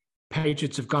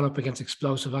Patriots have gone up against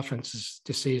explosive offenses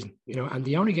this season. And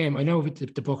the only game I know with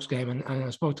the Bucs game, and I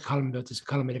spoke to Colin about this.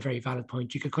 Colin made a very valid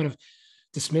point. You could kind of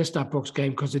dismiss that Bucs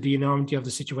game because of the enormity of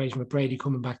the situation with Brady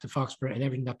coming back to Foxborough and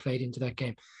everything that played into that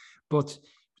game. But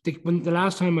when the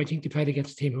last time I think they played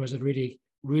against a team who was a really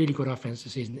good offense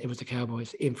this season, it was the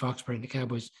Cowboys in Foxborough, and the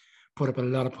Cowboys put up a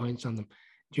lot of points on them.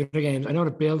 The other games, I know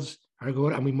the Bills are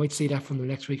good, and we might see that from them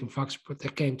next week in Foxborough, but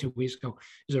that game 2 weeks ago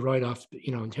is a write-off,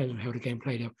 in terms of how the game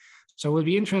played out. So it will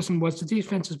be interesting. Once the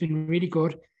defense has been really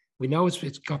good, we know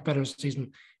it's got better this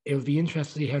season. It will be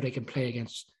interesting to see how they can play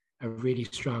against a really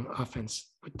strong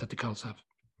offense that the Colts have.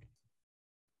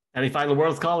 Any final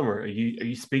words, Colin? Are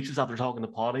you speechless after talking to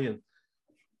Paddy and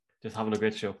just having a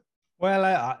great show? Well,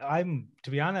 I'm, to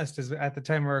be honest, at the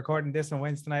time we're recording this on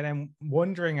Wednesday night, I'm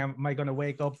wondering, am I going to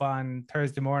wake up on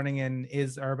Thursday morning and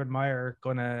is Urban Meyer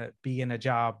going to be in a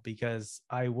job? Because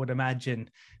I would imagine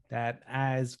that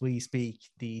as we speak,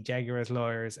 the Jaguars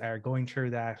lawyers are going through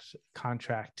that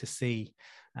contract to see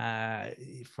and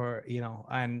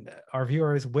our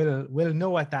viewers will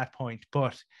know at that point.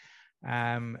 But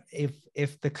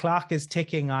if the clock is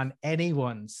ticking on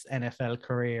anyone's NFL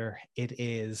career, it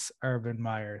is Urban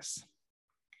Meyer's.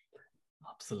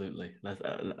 Absolutely.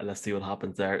 Let's see what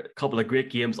happens there. A couple of great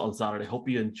games on Saturday. Hope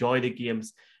you enjoy the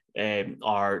games.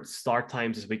 Our start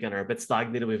times this weekend are a bit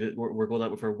stagnated. We're going out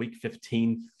with our week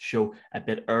 15 show a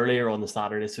bit earlier on the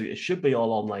Saturday, so it should be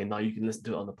all online now. You can listen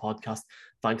to it on the podcast.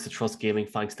 Thanks to Trust Gaming,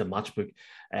 thanks to Matchbook,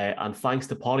 and thanks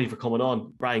to Paddy for coming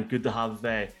on. Brian, good to have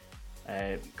a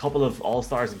couple of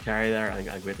all-stars in Kerry there,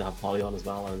 and great to have Paddy on as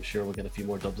well. I'm sure we'll get a few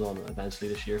more dubs on eventually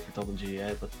this year for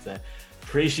WGA, but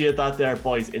appreciate that there,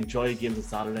 boys. Enjoy the games on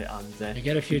Saturday, and you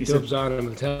get a few dubs on and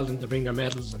we'll tell them to bring their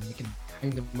medals and we can hang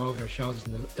them over their shoulders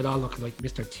and they'll all look like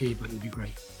Mr. T, but it'll be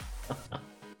great.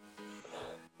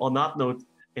 On that note,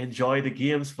 enjoy the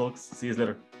games, folks. See you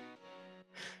later.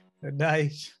 Good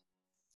night.